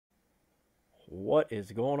What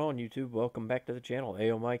is going on, YouTube? Welcome back to the channel.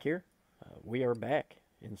 AO Mike here. We are back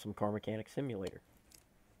in some Car Mechanic Simulator.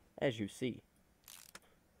 As you see,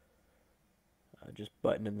 just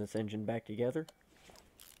buttoning this engine back together.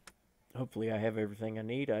 Hopefully I have everything I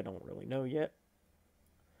need. I don't really know yet.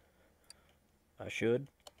 I should.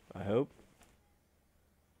 I hope.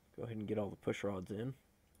 Go ahead and get all the push rods in.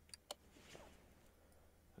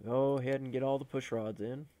 Go ahead and get all the push rods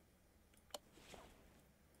in.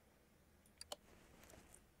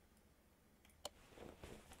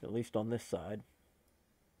 At least on this side.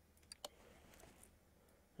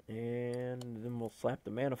 And then we'll slap the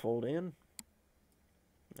manifold in.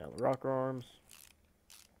 Now the rocker arms.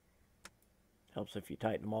 Helps if you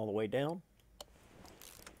tighten them all the way down.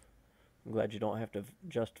 I'm glad you don't have to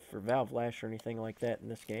adjust for valve lash or anything like that in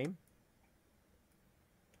this game.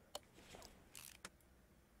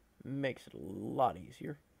 Makes it a lot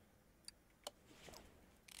easier.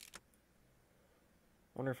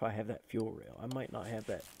 Wonder if I have that fuel rail. I might not have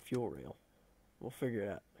that fuel rail. We'll figure it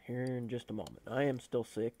out here in just a moment. I am still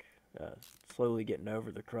sick. Slowly getting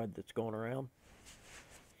over the crud that's going around.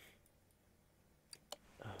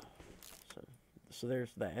 So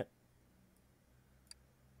there's that.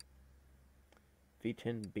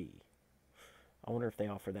 V10B. I wonder if they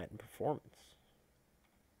offer that in performance.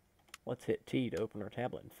 Let's hit T to open our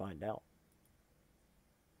tablet and find out.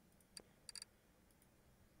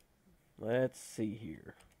 Let's see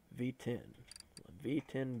here. V10.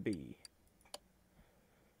 V10B.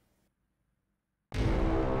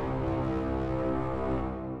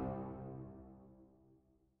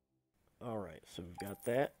 Alright, so we've got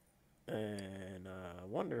that. And I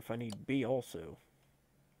wonder if I need B also.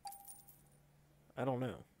 I don't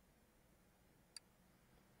know.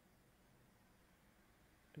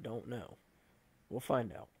 I don't know. We'll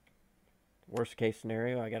find out. Worst case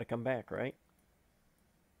scenario, I gotta come back, right?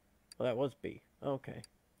 Well, that was B. Okay.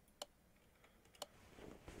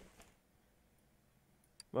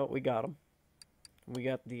 Well, we got them. We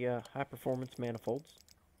got the high performance manifolds.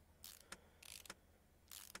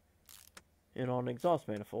 And on exhaust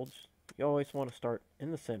manifolds, you always want to start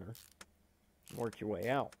in the center and work your way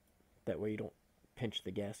out. That way you don't pinch the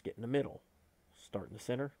gasket in the middle. Start in the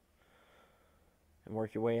center and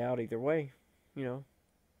work your way out either way, you know.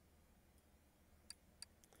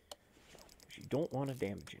 You don't want to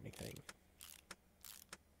damage anything.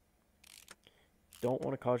 Don't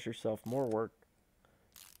want to cause yourself more work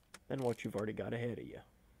than what you've already got ahead of you.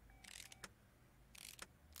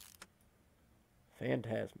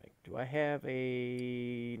 Phantasmic. Do I have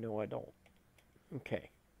a... No, I don't.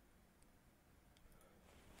 Okay.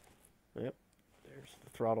 Yep. There's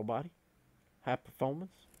the throttle body. High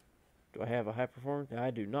performance. Do I have a high performance?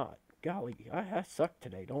 I do not. Golly, I suck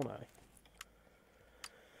today, don't I?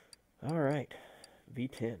 Alright,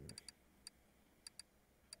 V10.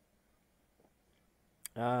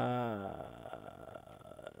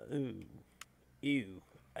 Ew.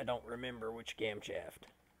 I don't remember which camshaft.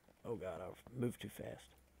 Oh god, I've moved too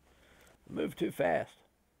fast. Moved too fast.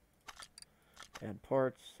 Add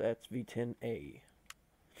parts, that's V10A.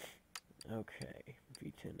 Okay,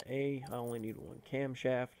 V10A. I only need one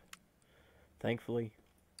camshaft. Thankfully.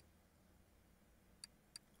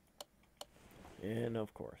 And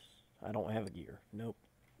of course, I don't have a gear. Nope.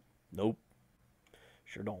 Nope.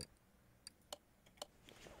 Sure don't.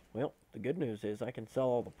 Well, the good news is I can sell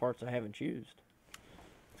all the parts I haven't used.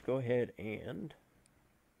 Let's go ahead and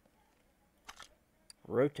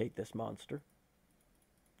rotate this monster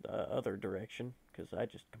the other direction, because I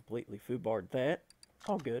just completely foobarred that.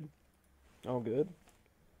 All good. All good.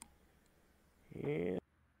 Yeah.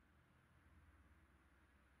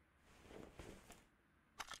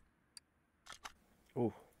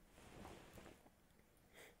 Ooh.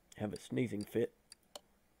 Have a sneezing fit.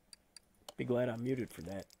 Be glad I'm muted for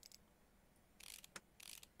that.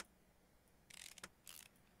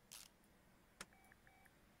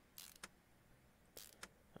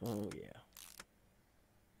 Oh yeah.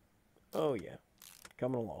 Oh yeah.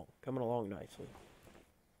 Coming along nicely.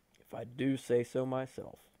 If I do say so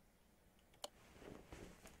myself.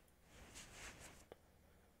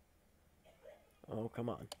 Oh, come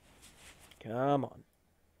on. Come on.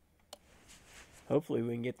 Hopefully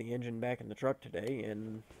we can get the engine back in the truck today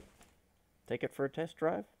and take it for a test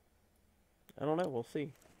drive. I don't know. We'll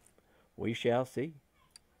see. We shall see.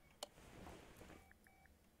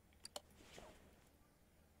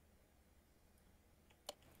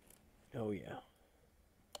 Oh, yeah.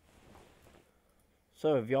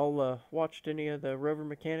 So, have y'all watched any of the Rover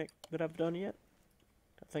Mechanic that I've done yet?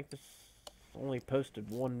 I think this only posted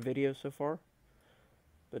one video so far.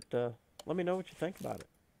 But let me know what you think about it.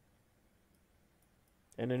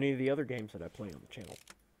 and any of the other games that I play on the channel.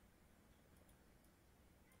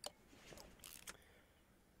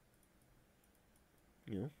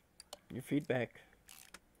 You know, your feedback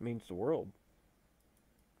means the world.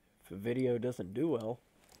 If a video doesn't do well,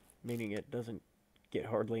 meaning it doesn't get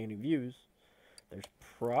hardly any views, there's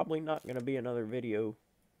probably not going to be another video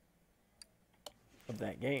of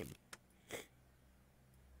that game.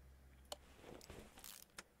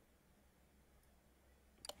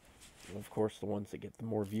 And of course, the ones that get the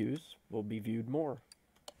more views will be viewed more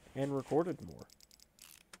and recorded more.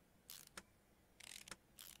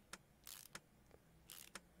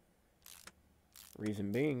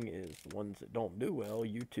 Reason being is the ones that don't do well,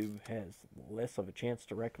 YouTube has less of a chance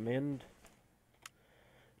to recommend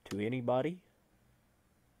to anybody.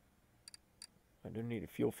 I do need a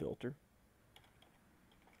fuel filter.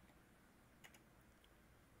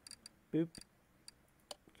 Boop.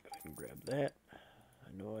 Go ahead and grab that.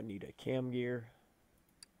 I know I need a cam gear.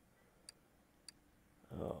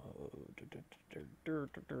 If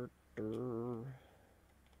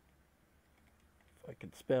I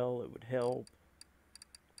could spell, it would help.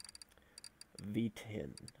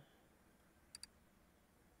 V10.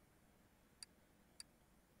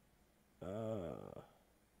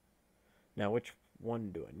 Now which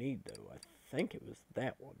one do I need though? I think it was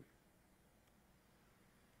that one.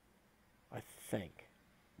 I think.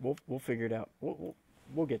 We'll figure it out.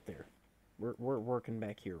 We'll get there. We're working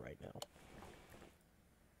back here right now.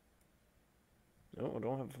 No, I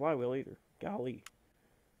don't have a flywheel either. Golly.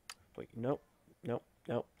 Wait, nope. Nope.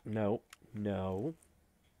 Nope. No. No.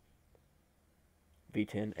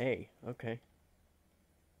 V10A. Okay.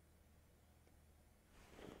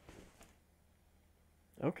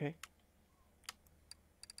 Okay.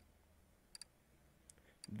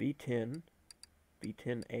 V10.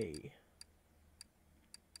 V10A.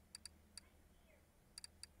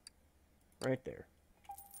 Right there.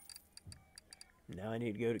 Now I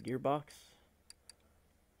need to go to gearbox.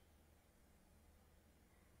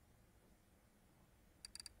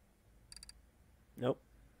 Nope.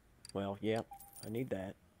 Well, yeah, I need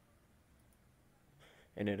that.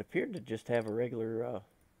 And it appeared to just have a regular,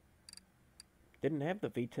 didn't have the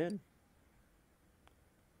V10.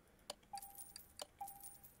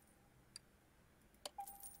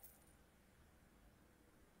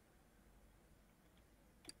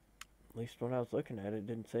 At least when I was looking at it, it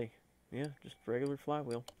didn't say. Yeah, just regular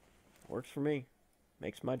flywheel. Works for me.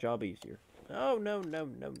 Makes my job easier. Oh, no, no,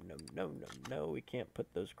 no, no, no, no, no. We can't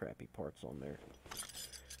put those crappy parts on there.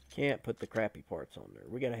 Can't put the crappy parts on there.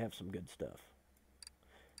 We gotta have some good stuff.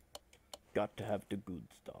 Got to have the good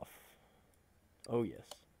stuff. Oh, yes.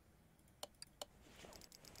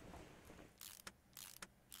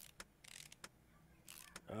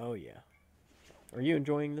 Oh, yeah. Are you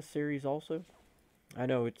enjoying this series also? I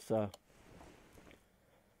know it's, Oh,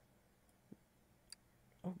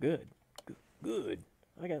 good. Good.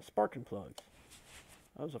 I got sparking plugs.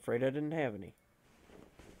 I was afraid I didn't have any.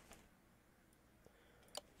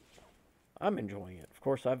 I'm enjoying it. Of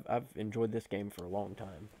course, I've enjoyed this game for a long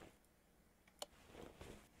time.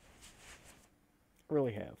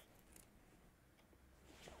 Really have.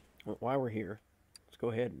 Well, while we're here, let's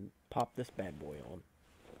go ahead and pop this bad boy on.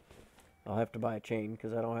 I'll have to buy a chain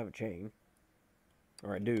because I don't have a chain.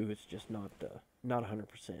 Or I do, it's just not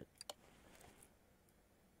 100%.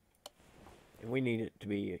 And we need it to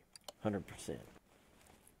be 100%.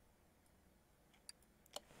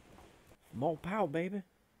 More power, baby.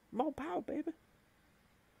 More power, baby.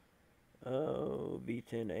 Oh,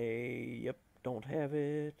 V10A. Yep, don't have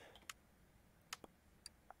it.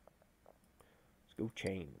 Let's go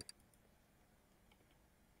chain.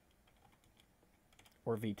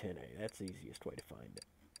 Or V10A. That's the easiest way to find it.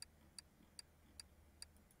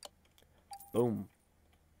 Boom.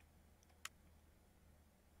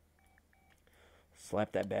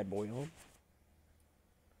 Slap that bad boy on.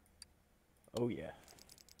 Oh, yeah.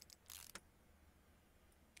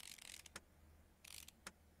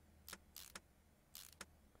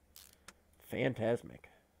 Phantasmic.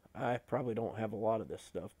 I probably don't have a lot of this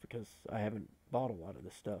stuff because I haven't bought a lot of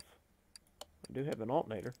this stuff. I do have an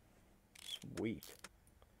alternator. Sweet.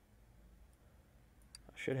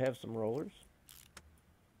 I should have some rollers.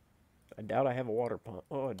 I doubt I have a water pump.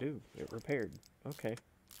 Oh, I do. It repaired. Okay.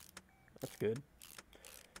 That's good.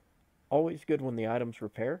 Always good when the items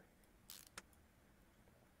repair.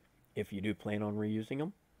 If you do plan on reusing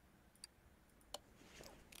them.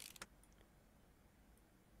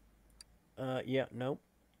 Yeah, nope.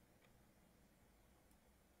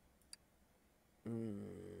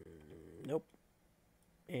 Nope.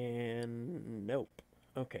 And nope.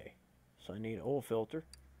 Okay. So I need an oil filter.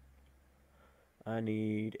 I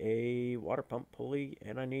need a water pump pulley,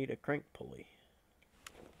 and I need a crank pulley.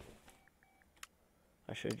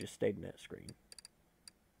 I should have just stayed in that screen.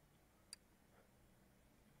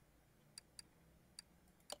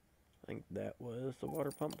 I think that was the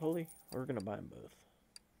water pump pulley. We're going to buy them both.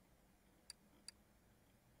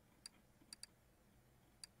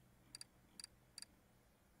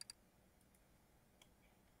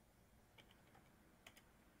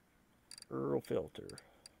 Earl filter.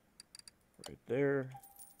 Right there.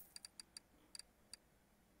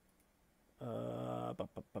 Ba, ba,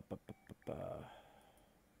 ba, ba, ba, ba, ba.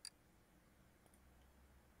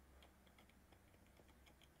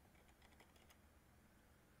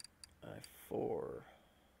 I4.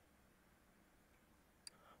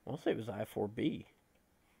 I want to say it was I4B.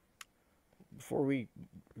 Before we,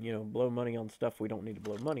 blow money on stuff we don't need to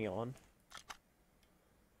blow money on.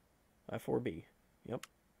 I4B. Yep.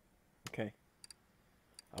 Okay.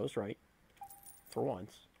 I was right. For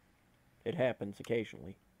once. It happens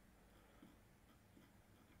occasionally.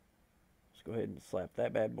 Let's go ahead and slap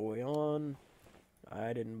that bad boy on.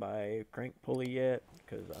 I didn't buy a crank pulley yet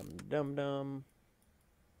because I'm dumb.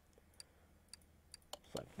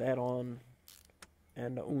 Slap that on.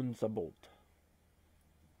 And a unza bolt.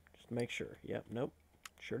 Just to make sure. Yep, nope.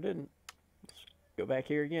 Sure didn't. Let's go back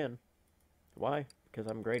here again. Why?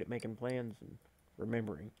 Because I'm great at making plans and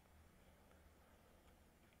remembering.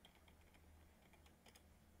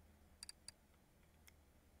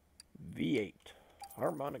 V8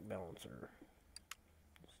 harmonic balancer.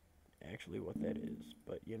 That's actually what that is,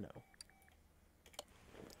 but you know.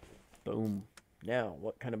 Boom. Now,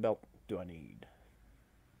 what kind of belt do I need?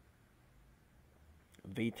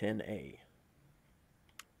 V10A.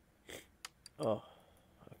 Oh,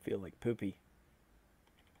 I feel like poopy.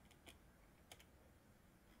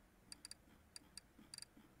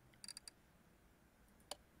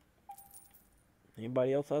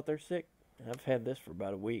 Anybody else out there sick? I've had this for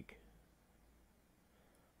about a week.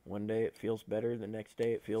 One day it feels better, the next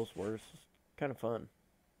day it feels worse. It's kind of fun.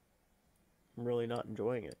 I'm really not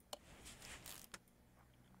enjoying it.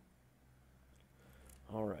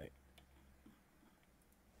 Alright.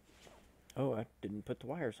 Oh, I didn't put the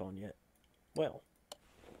wires on yet. Well,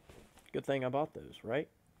 good thing I bought those, right?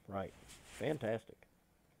 Right. Fantastic.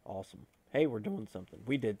 Awesome. Hey, we're doing something.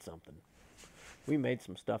 We did something. We made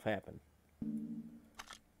some stuff happen.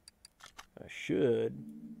 I should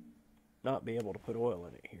not be able to put oil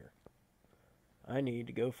in it here. I need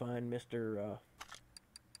to go find Mr.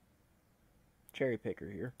 Cherry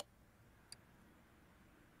Picker here.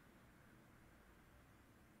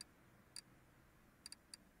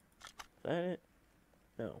 Is that it?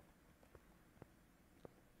 No.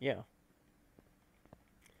 Yeah.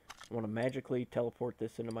 I want to magically teleport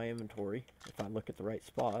this into my inventory if I look at the right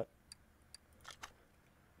spot.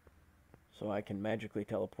 So I can magically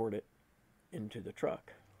teleport it into the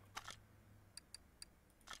truck.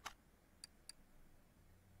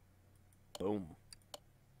 Boom.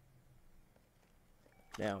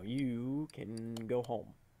 Now you can go home.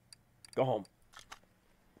 Go home.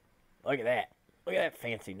 Look at that. Look at that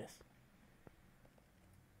fanciness.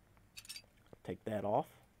 Take that off.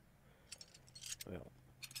 Well,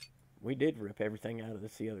 we did rip everything out of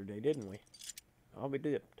this the other day, didn't we? I'll be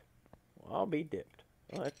dipped. Well, I'll be dipped.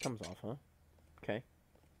 Oh, that comes off, huh? Okay.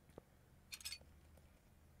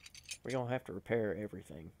 We're going to have to repair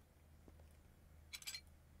everything.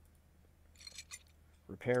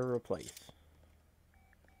 Repair, replace.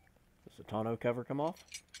 Does the tonneau cover come off?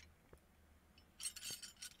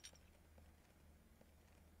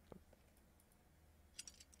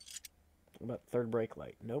 What about third brake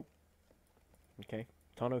light? Nope. Okay.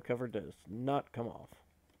 Tonneau cover does not come off.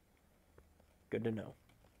 Good to know.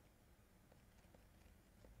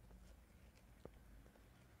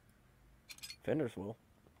 Fenders will.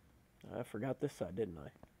 I forgot this side, didn't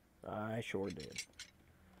I? I sure did.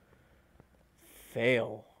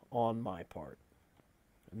 Fail on my part.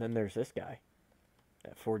 And then there's this guy.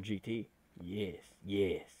 That Ford GT. Yes,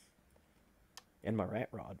 yes. And my rat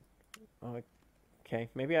rod. Okay,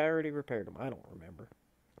 maybe I already repaired them. I don't remember.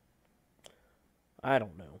 I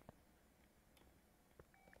don't know.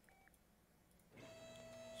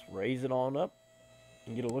 Let's raise it on up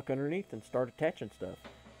and get a look underneath and start attaching stuff.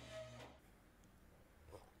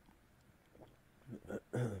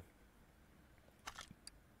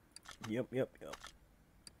 Yep.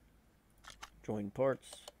 Join parts.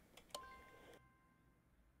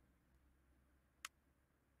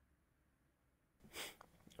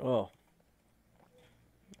 Oh.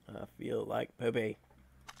 I feel like poopy.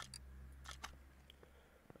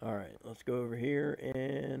 Alright, let's go over here,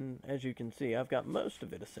 and as you can see, I've got most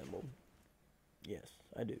of it assembled. Yes,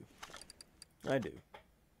 I do. I do.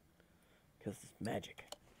 Because it's magic.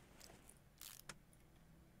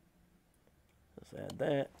 Let's add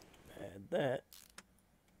that. Add that.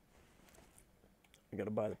 I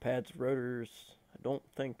gotta buy the pads, rotors. I don't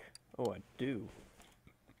think... Oh, I do.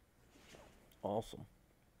 Awesome.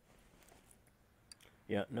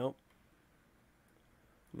 Yeah, nope.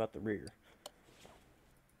 About the rear.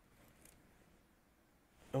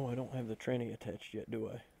 Oh, I don't have the tranny attached yet, do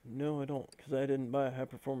I? No, I don't, because I didn't buy a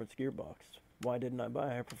high-performance gearbox. Why didn't I buy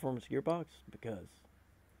a high-performance gearbox? Because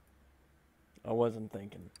I wasn't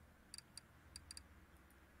thinking.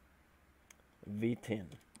 V10.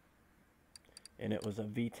 And it was a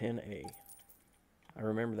V10A. I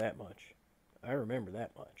remember that much. I remember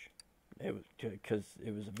that much. It was because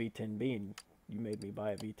it was a V10B and you made me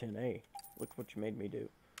buy a V10A. Look what you made me do.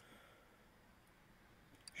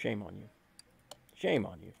 Shame on you. Shame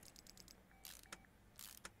on you.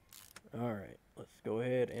 Alright, let's go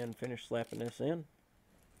ahead and finish slapping this in.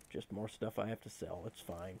 Just more stuff I have to sell. It's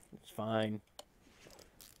fine. It's fine.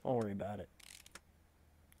 Don't worry about it.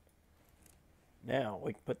 Now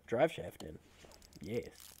we can put the drive shaft in. Yes.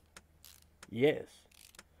 Yes.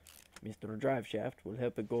 Mr. Drive Shaft will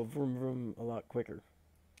help it go vroom vroom a lot quicker.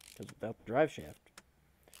 Because without the drive shaft,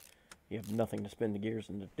 you have nothing to spin the gears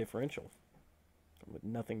in the differential. And with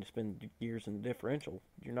nothing to spin the gears in the differential,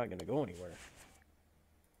 you're not going to go anywhere.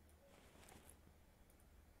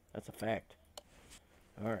 That's a fact.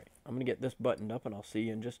 Alright, I'm going to get this buttoned up and I'll see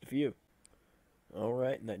you in just a few.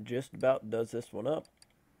 Alright, and that just about does this one up.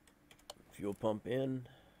 Fuel pump in.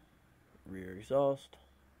 Rear exhaust.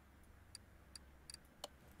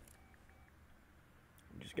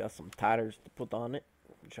 Just got some tires to put on it,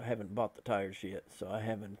 which I haven't bought the tires yet, so I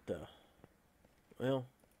haven't, well,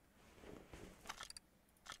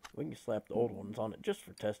 we can slap the old ones on it just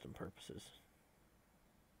for testing purposes.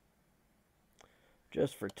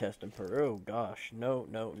 Just for testing purposes. Oh gosh, no,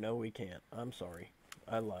 no, no, we can't. I'm sorry.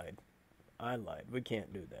 I lied. I lied. We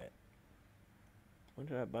can't do that. When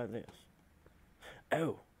did I buy this?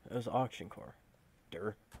 Oh, it was an auction car.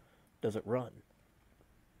 Durr. Does it run?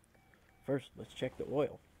 First, let's check the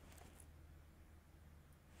oil.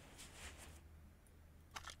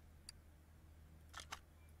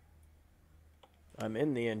 I'm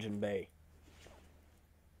in the engine bay.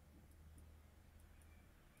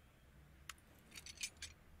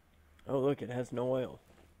 Oh, look, it has no oil.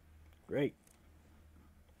 Great.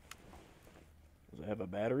 Does it have a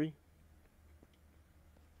battery?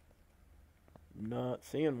 Not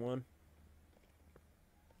seeing one.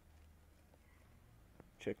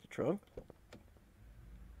 Check the trunk.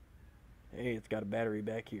 Hey, it's got a battery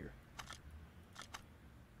back here.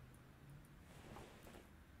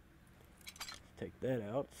 Let's take that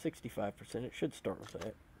out. 65%. It should start with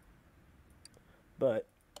that. But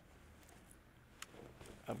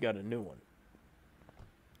I've got a new one.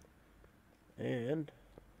 And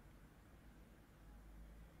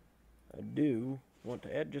I do want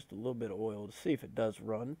to add just a little bit of oil to see if it does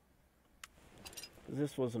run.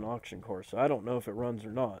 This was an auction car, so I don't know if it runs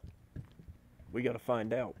or not. We got to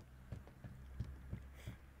find out.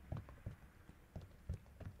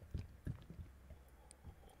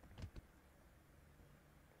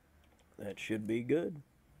 That should be good.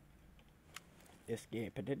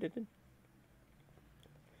 Escape.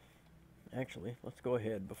 Actually, let's go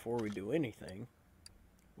ahead before we do anything.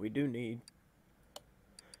 We do need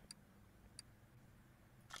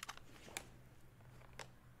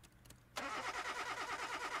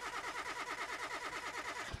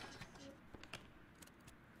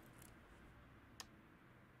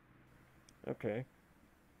okay.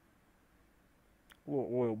 A little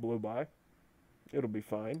oil blew by. It'll be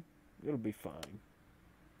fine. It'll be fine.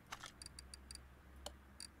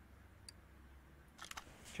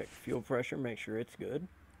 Check the fuel pressure, make sure it's good.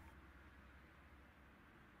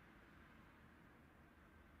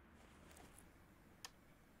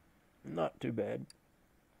 Not too bad.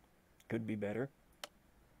 Could be better.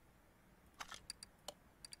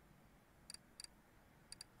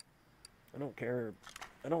 I don't care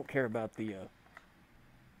about the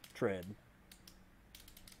tread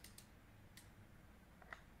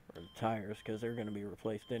or the tires because they're going to be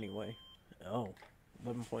replaced anyway. Oh,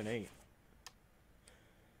 11.8.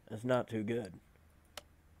 That's not too good.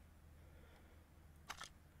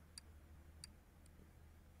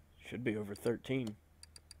 Should be over 13.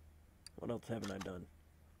 What else haven't I done?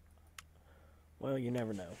 Well, you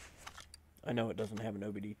never know. I know it doesn't have an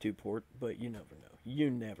OBD2 port, but you never know. You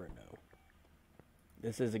never know.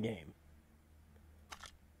 This is a game.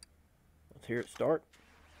 Let's hear it start.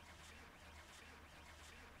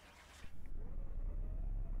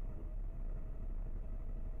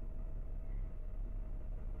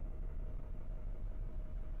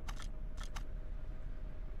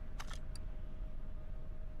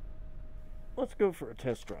 let's go for a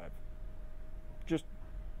test drive. Just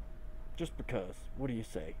because. What do you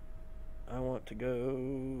say? I want to go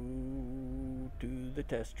to the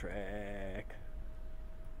test track.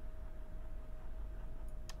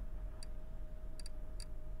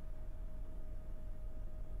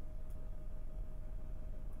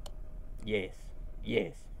 Yes,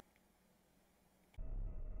 yes.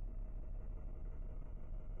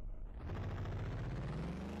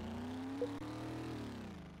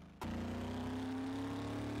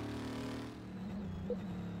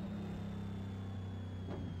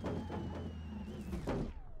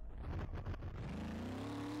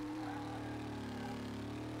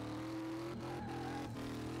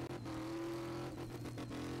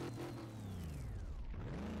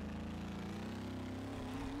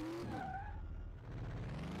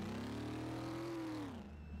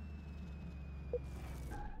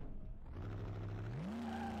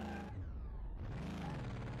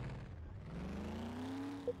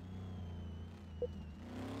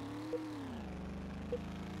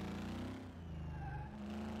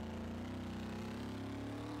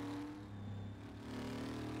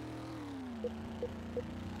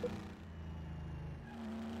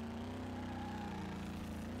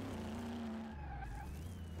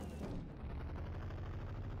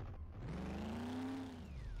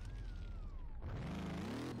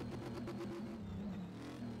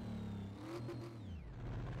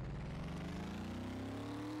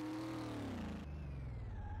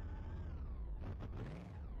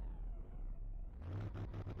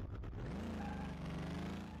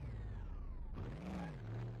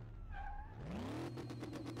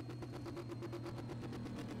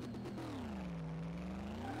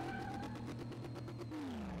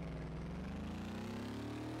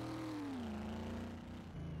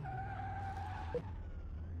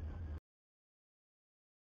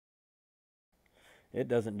 It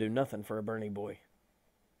doesn't do nothing for a Bernie boy.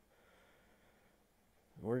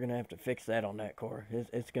 We're going to have to fix that on that car.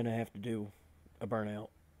 It's going to have to do a burnout.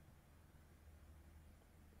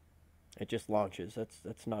 It just launches.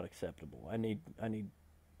 That's not acceptable. I need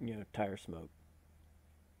tire smoke.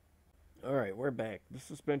 All right, we're back. The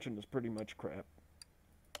suspension is pretty much crap.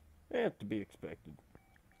 To be expected.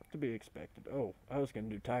 To be expected. Oh, I was going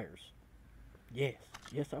to do tires. Yes,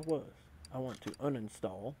 I was. I want to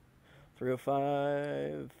uninstall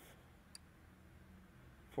 305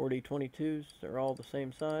 4022s. They're all the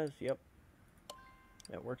same size. Yep.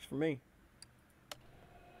 That works for me.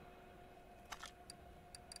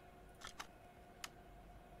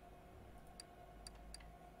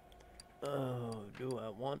 Oh, do I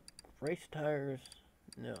want race tires?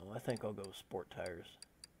 No, I think I'll go sport tires.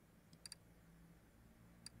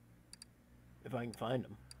 If I can find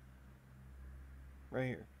them. Right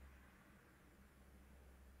here.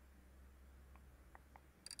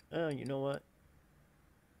 Oh, you know what?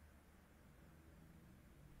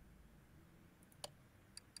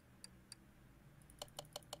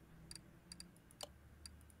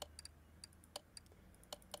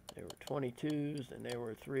 They were 22s and they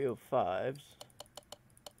were 305s.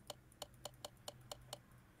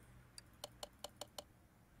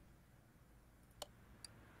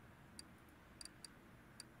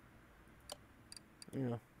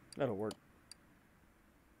 Yeah, that'll work.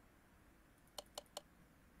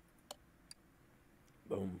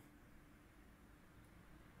 Boom.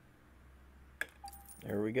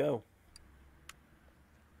 There we go.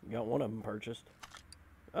 Got one of them purchased.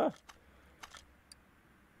 Ah.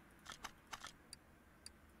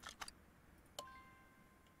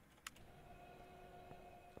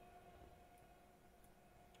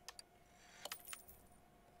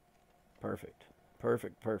 Perfect.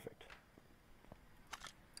 Perfect, perfect.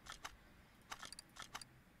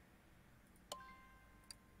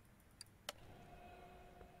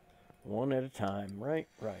 One at a time. Right,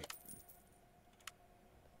 right.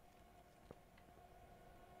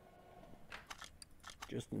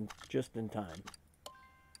 Just in time.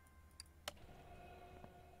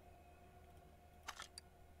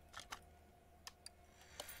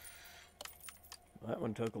 That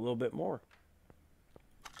one took a little bit more.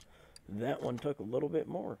 That one took a little bit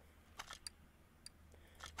more.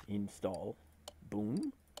 Install.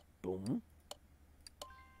 Boom. Boom.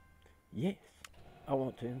 Yes. I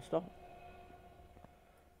want to install.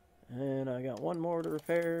 And I got one more to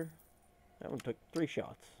repair. That one took 3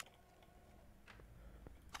 shots.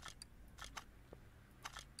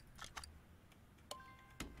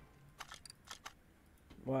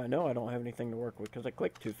 Well, I know I don't have anything to work with because I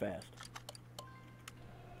clicked too fast.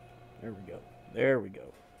 There we go. There we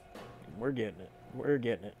go. We're getting it. We're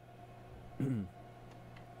getting it.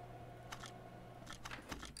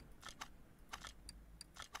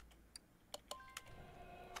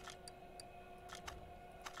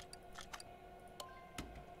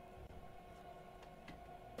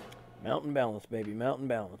 Mountain balance, baby, mountain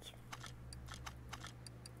balance.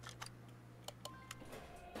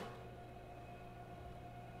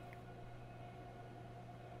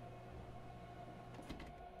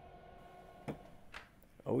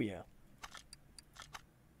 Oh yeah.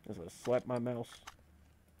 As I slap my mouse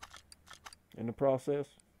in the process,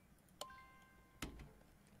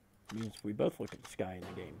 means we both look at the sky in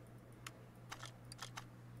the game.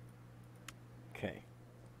 Okay.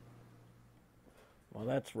 While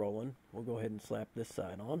that's rolling, we'll go ahead and slap this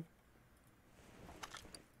side on.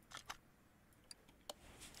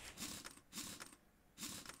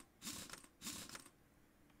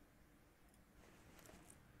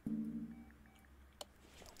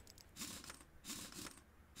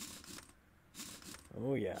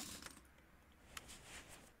 Oh yeah.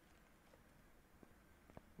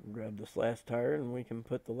 Grab this last tire and we can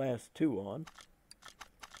put the last two on.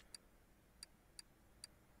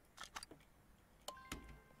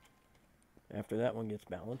 After that one gets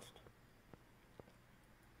balanced.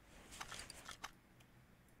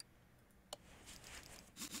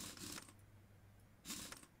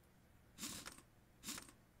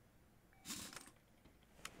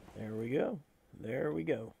 There we go. There we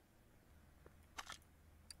go.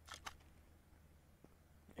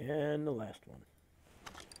 And the last one.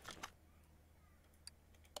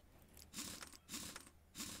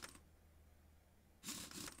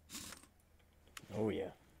 Oh yeah.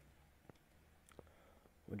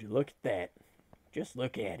 Would you look at that? Just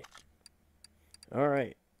look at it.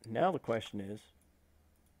 Alright, now the question is,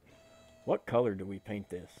 what color do we paint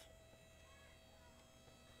this?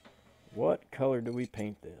 What color do we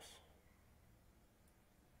paint this?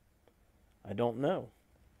 I don't know.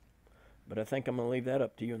 But I think I'm going to leave that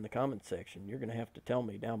up to you in the comments section. You're going to have to tell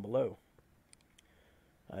me down below.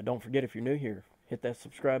 Don't forget, if you're new here, hit that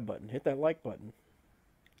subscribe button. Hit that like button.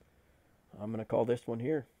 I'm going to call this one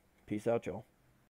here. Peace out, y'all.